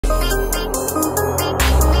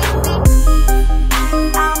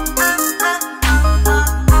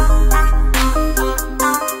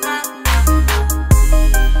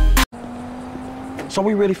So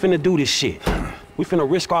we really finna do this shit? We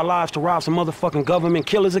finna risk our lives to rob some motherfucking government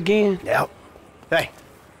killers again? Yep. Hey.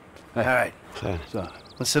 All right. So,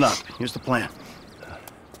 listen up. Here's the plan. All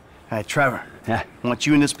right, Trevor. Yeah? I want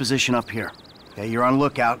you in this position up here. Okay, you're on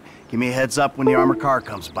lookout. Give me a heads up when the armored car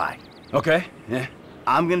comes by. Okay, yeah.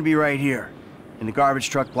 I'm gonna be right here, in the garbage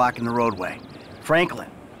truck blocking the roadway. Franklin,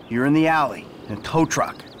 you're in the alley, in a tow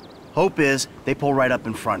truck. Hope is they pull right up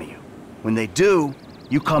in front of you. When they do,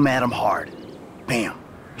 you come at them hard. Bam.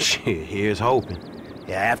 Shit, here's hoping.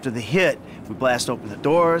 Yeah, after the hit, we blast open the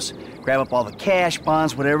doors, grab up all the cash,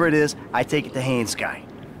 bonds, whatever it is, I take it to Haynes' guy.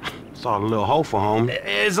 It's all a little hopeful, homie.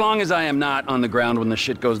 As long as I am not on the ground when the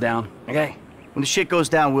shit goes down. Okay? When the shit goes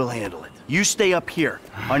down, we'll handle it. You stay up here,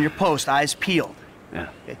 on your post, eyes peeled. Yeah.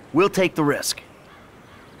 Okay? We'll take the risk.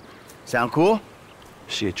 Sound cool?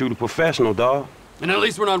 Shit, you the professional, dawg. And at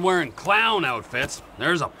least we're not wearing clown outfits.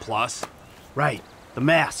 There's a plus. Right. The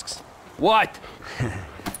masks. What?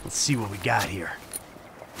 Let's see what we got here.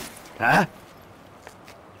 Huh?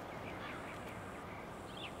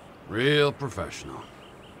 Real professional.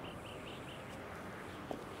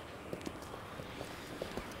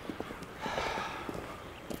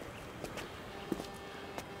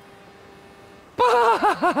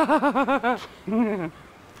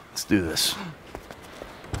 Let's do this.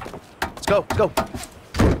 Let's go, let's go.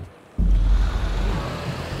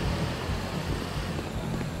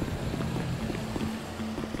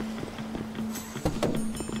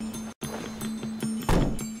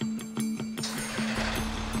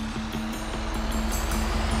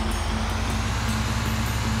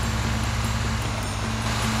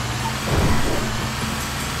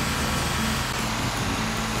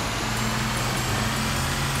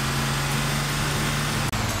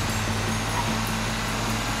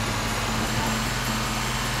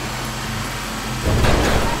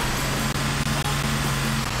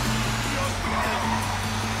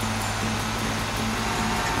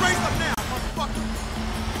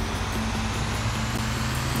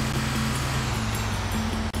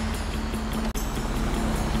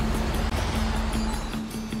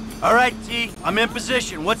 All right, T, I'm in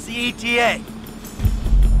position. What's the ETA?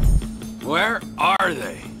 Where are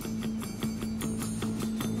they?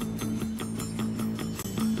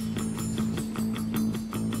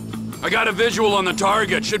 I got a visual on the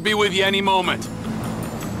target. Should be with you any moment.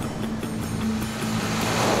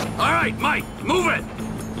 All right, Mike, move it!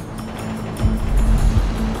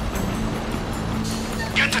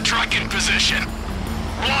 Get the truck in position.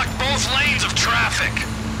 Block both lanes of traffic.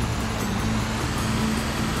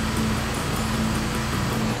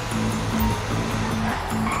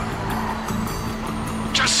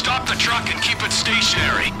 Just stop the truck and keep it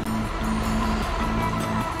stationary.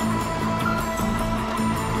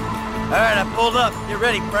 All right, I pulled up. Get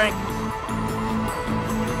ready, Frank.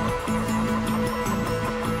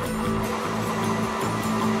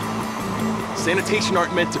 Sanitation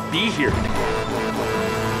aren't meant to be here.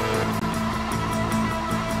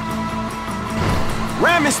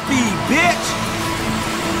 Ramming speed, bitch!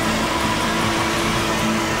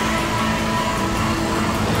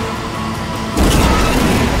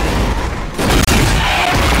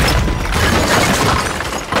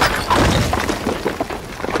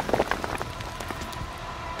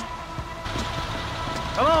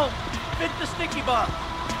 Come on, fit the sticky bomb.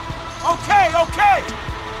 Okay, okay!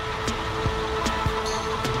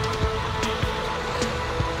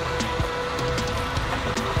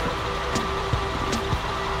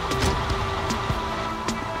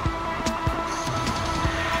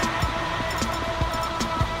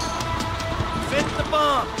 Fit the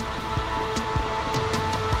bomb.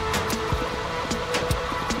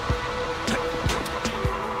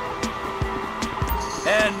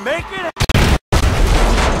 And make it.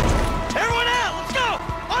 Everyone out, let's go!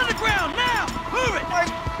 On the ground, now! Move it! My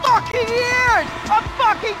fucking ears! I'm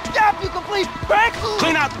fucking deaf, you complete prick!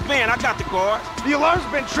 Clean out the van, I got the guard. The alarm's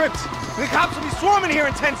been tripped. The cops will be swarming here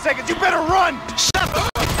in 10 seconds. You better run! Shut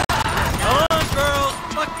up! Come on, girls,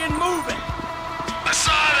 fucking move it! I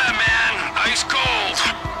saw that, man. Ice cold.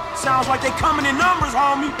 Sounds like they coming in numbers,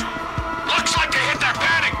 homie. Looks like they hit their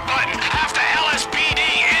panic button. Half the LSPD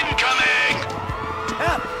incoming.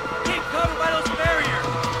 Hell, keep covered by those barriers.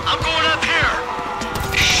 I'm going up here.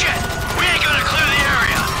 Shit, we ain't gonna clear the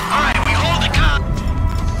area. All right, we hold the cop.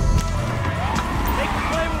 Take the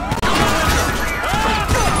play when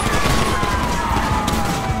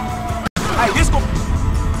Hey, this gon'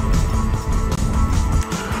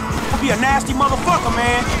 be a nasty motherfucker,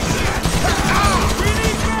 man. we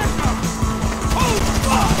need backup! Oh,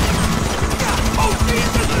 fuck!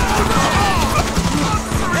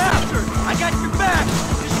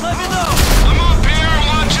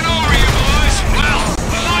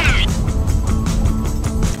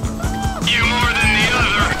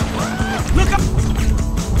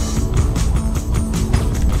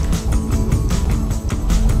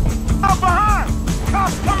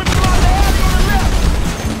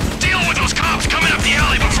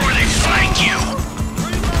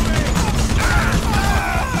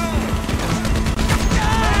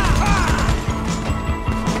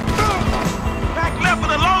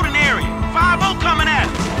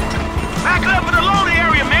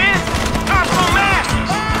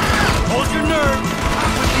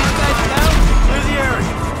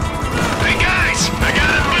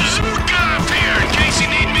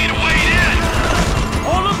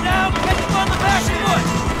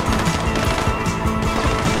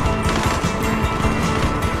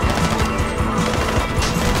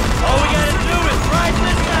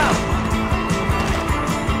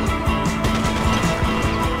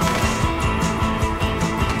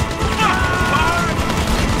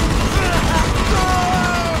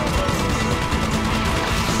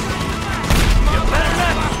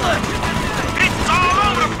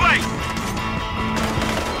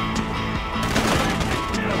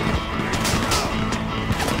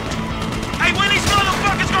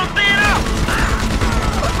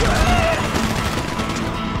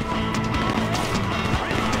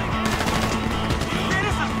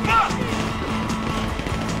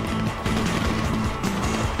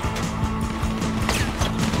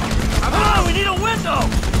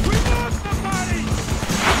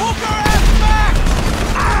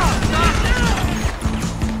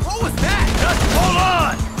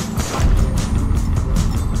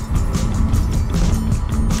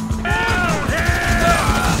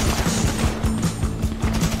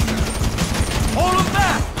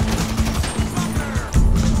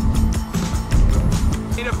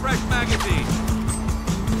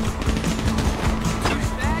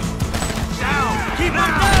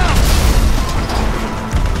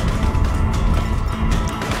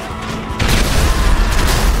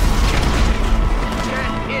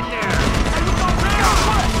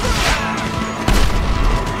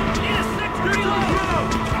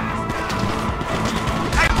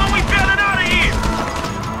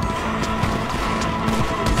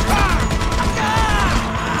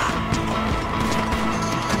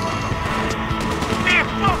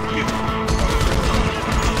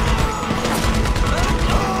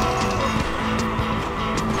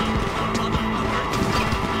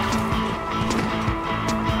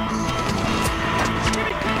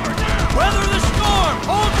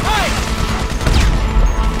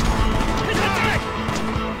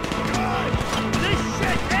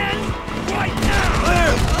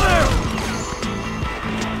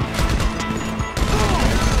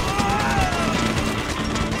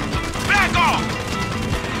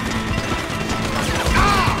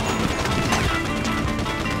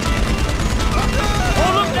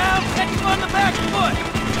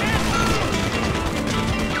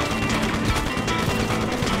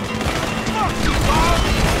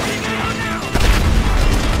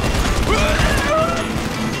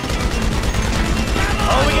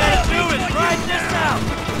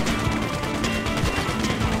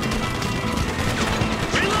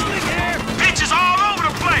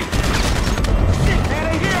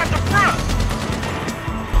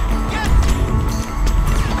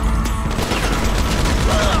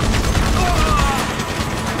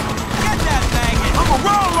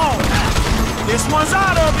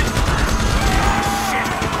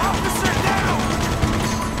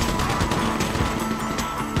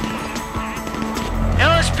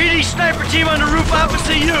 sniper team on the roof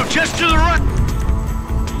opposite you, just to the right.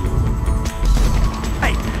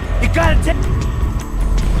 Hey, you gotta take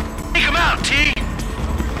him out, T.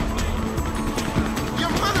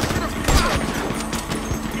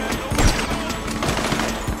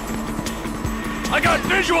 I got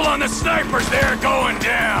visual on the snipers there going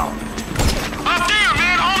down. Up there,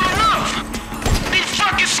 man, on the roof. These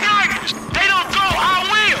fucking snipers. They don't go, I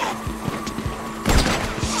will.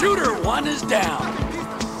 Shooter 1 is down.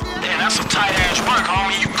 Man, that's some tight ass work,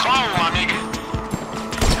 homie. You call one, nigga.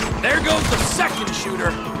 There goes the second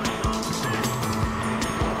shooter.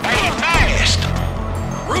 Hey, fast.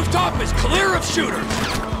 Rooftop is clear of shooters.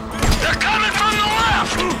 They're coming from the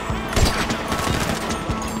left.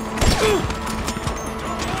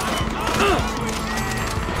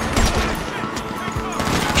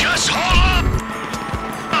 Just hold on.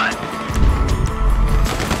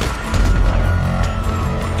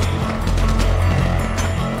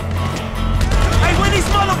 Hey, when these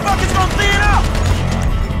motherfuckers gonna clean it up?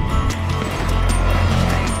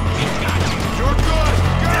 You're good.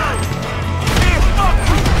 Go. Man, fuck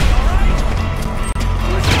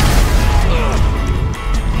you!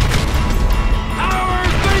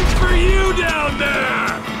 Howard, thanks for you down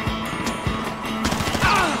there.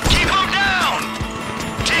 Keep him down.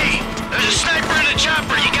 T, there's a sniper in the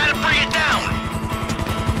chopper. You gotta bring it down.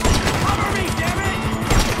 Cover me, damn it!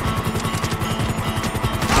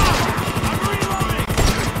 I'm reloading!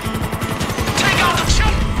 Take out the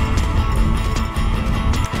chopper.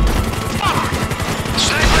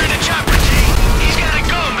 Sniper in the chopper, T. He's gotta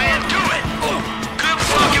go, man. Do it. Good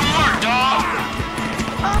fucking work, dawg.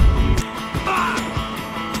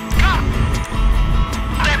 God.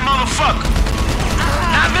 That motherfucker.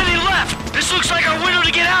 Not many left. This looks like our window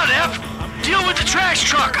to get out, F. Deal with the trash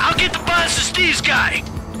truck. I'll get the bus to Steve's guy.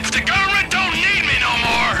 If the government don't need me no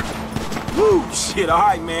more. Woo! Shit, all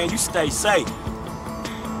right, man. You stay safe.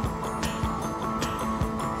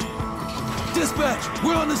 Dispatch,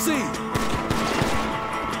 we're on the scene!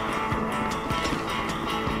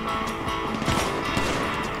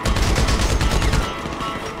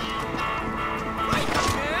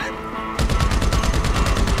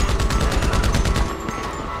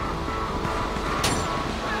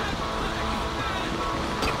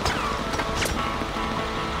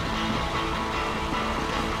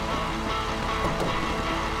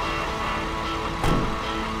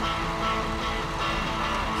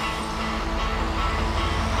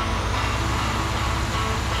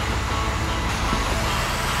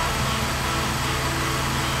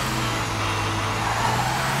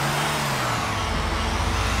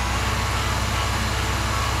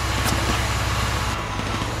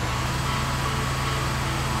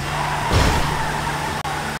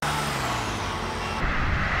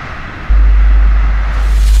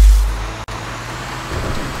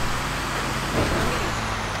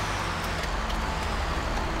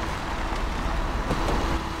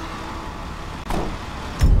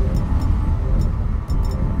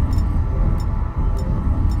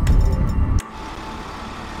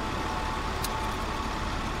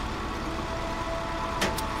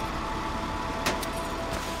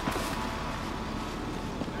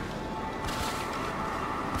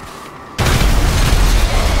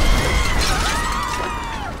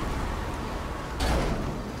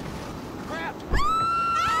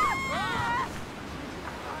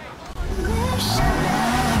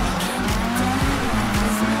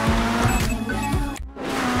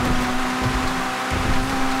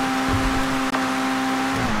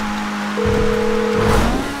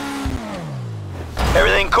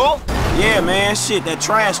 Everything cool? Yeah, man. Shit, that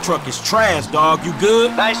trash truck is trash, dog. You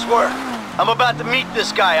good? Nice work. I'm about to meet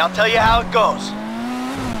this guy. I'll tell you how it goes.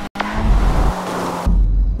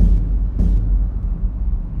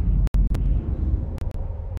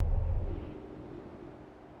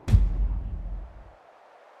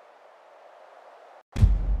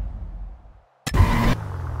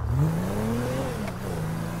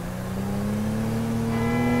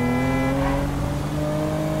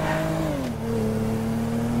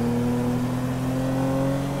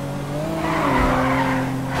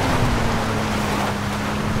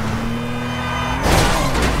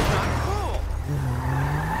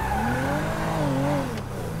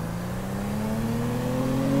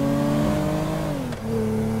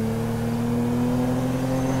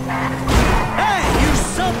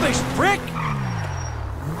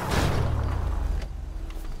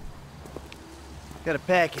 Got a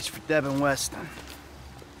package for Devin Weston.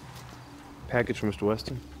 Package from Mr.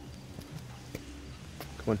 Weston?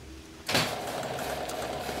 Come on.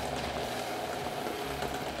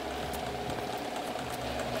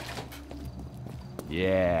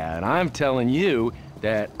 Yeah, and I'm telling you,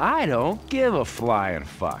 that I don't give a flying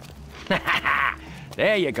fuck.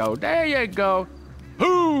 There you go, there you go.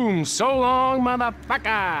 Boom! So long,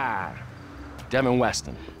 motherfucker! Devin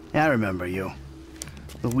Weston. I remember you.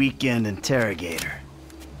 The weekend interrogator.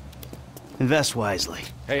 Invest wisely.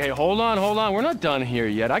 Hey, hold on. We're not done here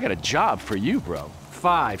yet. I got a job for you, bro.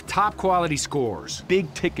 5 top quality scores.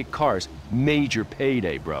 Big ticket cars. Major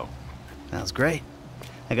payday, bro. Sounds great.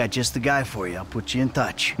 I got just the guy for you. I'll put you in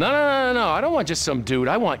touch. No. I don't want just some dude.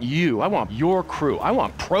 I want you. I want your crew. I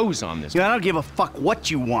want pros on this. Yeah, I don't give a fuck what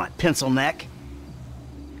you want, pencil neck.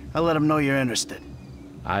 I'll let them know you're interested.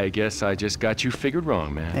 I guess I just got you figured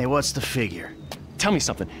wrong, man. Hey, what's the figure? Tell me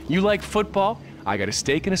something. You like football? I got a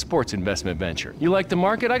stake in a sports investment venture. You like the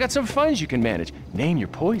market? I got some funds you can manage. Name your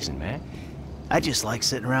poison, man. I just like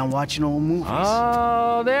sitting around watching old movies.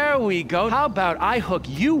 Oh, there we go. How about I hook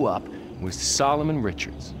you up with Solomon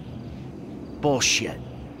Richards? Bullshit.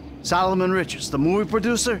 Solomon Richards, the movie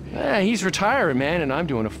producer? He's retiring, man, and I'm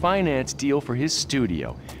doing a finance deal for his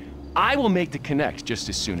studio. I will make the connect just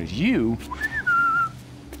as soon as you...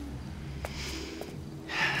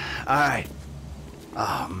 All right.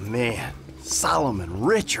 Oh, man. Solomon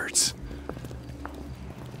Richards.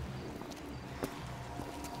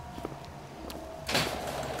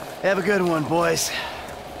 Have a good one, boys.